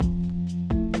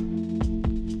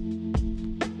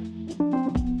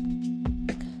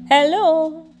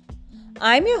Hello,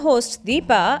 I'm your host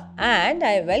Deepa and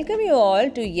I welcome you all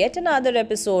to yet another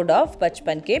episode of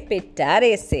Bachpan Ke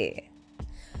Pitare Se.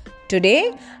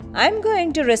 Today, I'm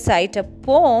going to recite a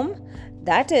poem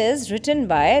that is written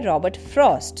by Robert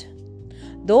Frost.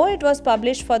 Though it was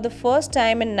published for the first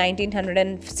time in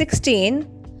 1916,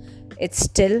 it's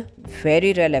still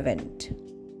very relevant.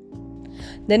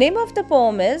 The name of the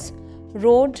poem is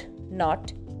Road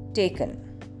Not Taken.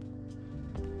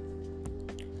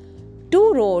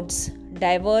 Two roads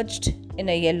diverged in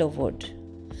a yellow wood,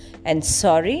 and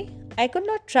sorry, I could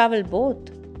not travel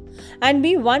both. And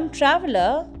be one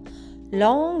traveller,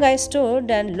 long I stood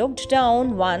and looked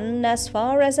down one as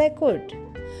far as I could,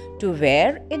 to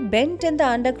where it bent in the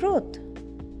undergrowth.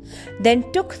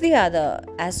 Then took the other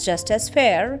as just as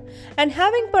fair, and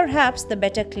having perhaps the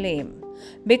better claim,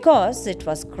 because it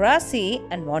was grassy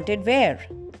and wanted wear.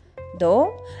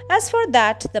 Though, as for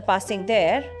that, the passing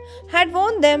there had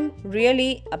worn them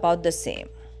really about the same.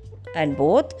 And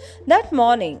both that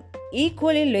morning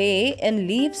equally lay in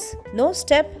leaves, no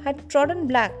step had trodden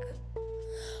black.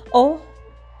 Oh,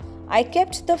 I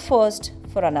kept the first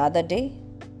for another day.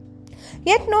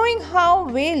 Yet knowing how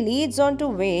way leads on to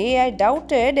way, I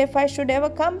doubted if I should ever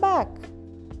come back.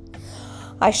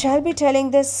 I shall be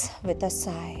telling this with a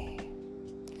sigh.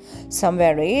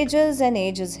 Somewhere ages and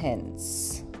ages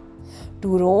hence,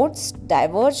 two roads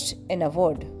diverged in a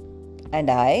wood, and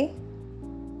I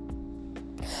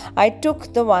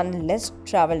took the one less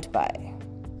travelled by,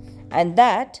 and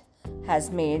that has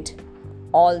made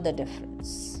all the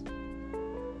difference.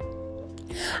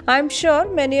 I'm sure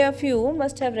many of you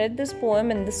must have read this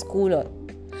poem in the school.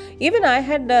 Even I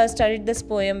had studied this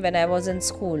poem when I was in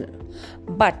school,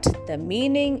 but the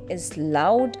meaning is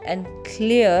loud and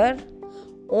clear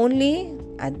only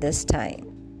at this time.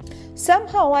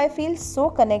 Somehow I feel so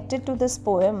connected to this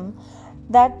poem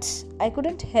that I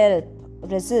couldn't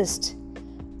resist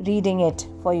reading it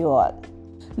for you all.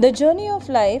 The journey of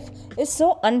life is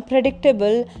so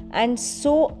unpredictable and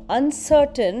so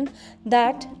uncertain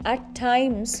that at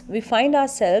times we find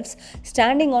ourselves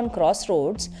standing on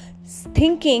crossroads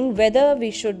thinking whether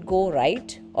we should go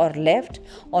right or left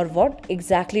or what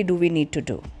exactly do we need to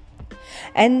do.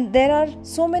 And there are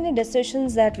so many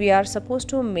decisions that we are supposed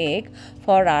to make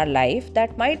for our life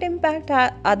that might impact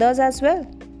others as well.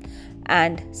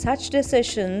 And such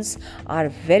decisions are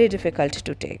very difficult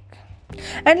to take.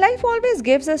 And life always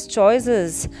gives us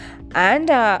choices.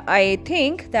 And I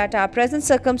think that our present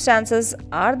circumstances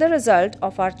are the result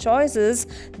of our choices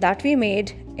that we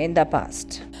made in the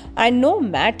past. And no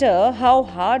matter how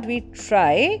hard we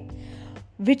try,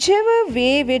 whichever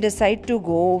way we decide to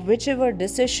go, whichever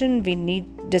decision we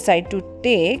decide to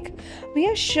take, we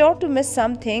are sure to miss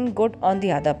something good on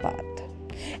the other path.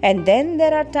 And then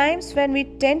there are times when we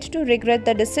tend to regret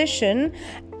the decision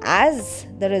as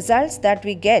the results that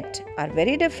we get are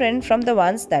very different from the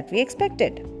ones that we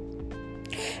expected.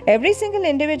 Every single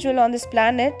individual on this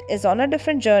planet is on a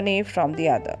different journey from the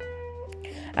other.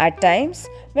 At times,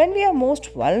 when we are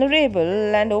most vulnerable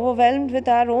and overwhelmed with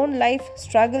our own life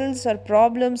struggles or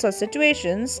problems or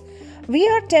situations, we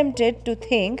are tempted to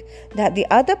think that the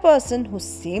other person who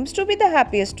seems to be the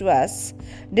happiest to us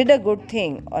did a good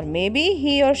thing, or maybe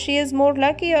he or she is more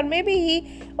lucky, or maybe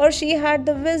he or she had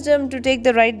the wisdom to take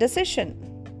the right decision.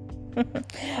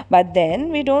 But then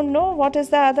we don't know what is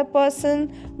the other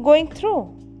person going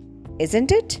through,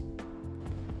 isn't it?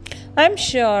 I'm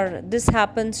sure this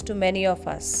happens to many of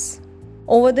us.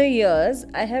 Over the years,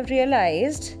 I have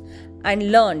realized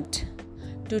and learnt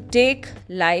to take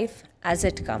life as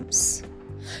it comes,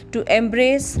 to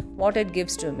embrace what it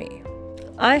gives to me.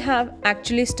 I have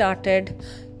actually started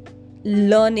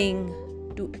learning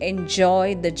to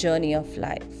enjoy the journey of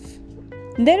life.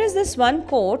 There is this one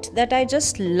quote that I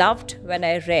just loved when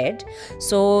I read.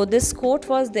 So this quote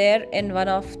was there in one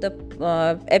of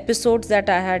the episodes that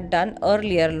I had done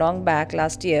earlier, long back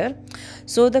last year.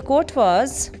 So the quote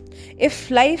was, "If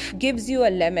life gives you a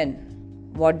lemon,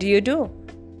 what do?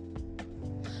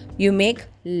 You make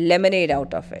lemonade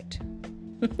out of it."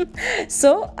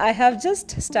 So I have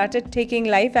just started taking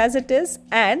life as it is,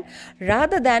 and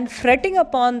rather than fretting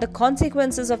upon the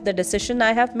consequences of the decision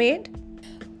I have made,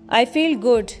 I feel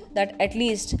good that at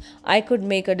least I could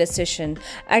make a decision.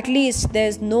 At least there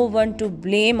is no one to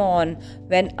blame on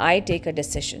when I take a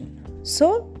decision.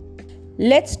 So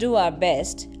let's do our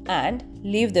best and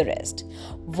leave the rest.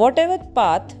 Whatever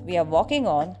path we are walking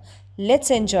on,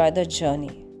 let's enjoy the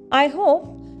journey. I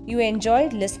hope you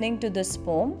enjoyed listening to this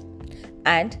poem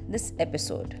and this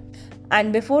episode.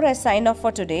 And before I sign off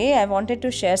for today, I wanted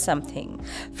to share something.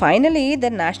 Finally, the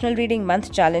National Reading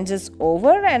Month challenge is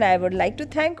over, and I would like to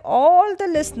thank all the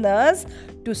listeners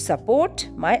to support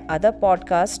my other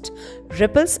podcast,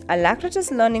 Ripples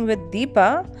Alacritus Learning with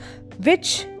Deepa,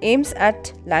 which aims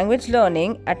at language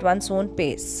learning at one's own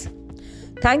pace.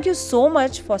 Thank you so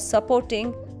much for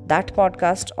supporting that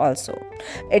podcast also.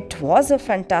 It was a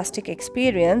fantastic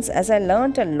experience as I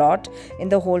learned a lot in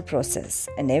the whole process,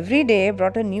 and every day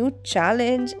brought a new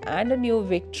challenge and a new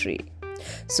victory.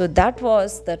 So that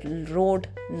was the road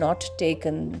not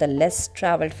taken, the less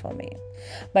traveled for me.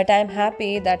 But I'm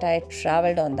happy that I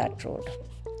traveled on that road,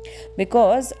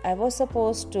 because I was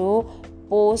supposed to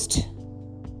post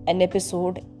an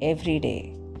episode every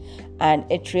day, and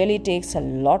it really takes a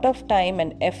lot of time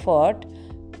and effort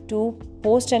to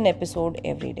post an episode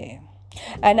every day.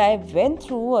 And I went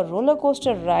through a roller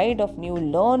coaster ride of new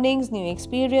learnings, new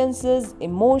experiences,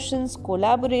 emotions,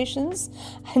 collaborations,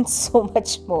 and so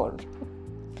much more.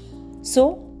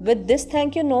 So, with this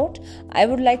thank you note, I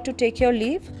would like to take your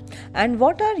leave. And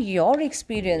what are your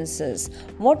experiences?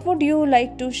 What would you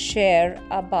like to share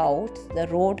about the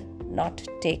road not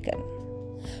taken?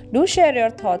 Do share your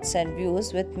thoughts and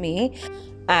views with me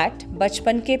at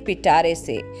Bachpan Ke Pitare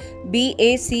Se,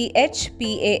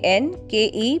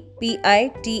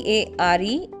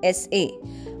 BACHPANKEPITARESA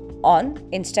on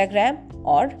Instagram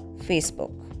or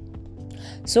Facebook.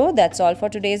 So that's all for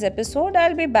today's episode.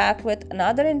 I'll be back with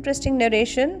another interesting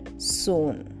narration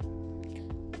soon.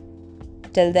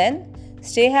 Till then,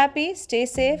 stay happy, stay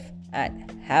safe,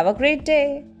 and have a great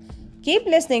day. Keep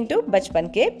listening to Bachpan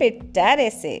Ke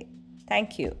Pitare Se.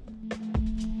 Thank you.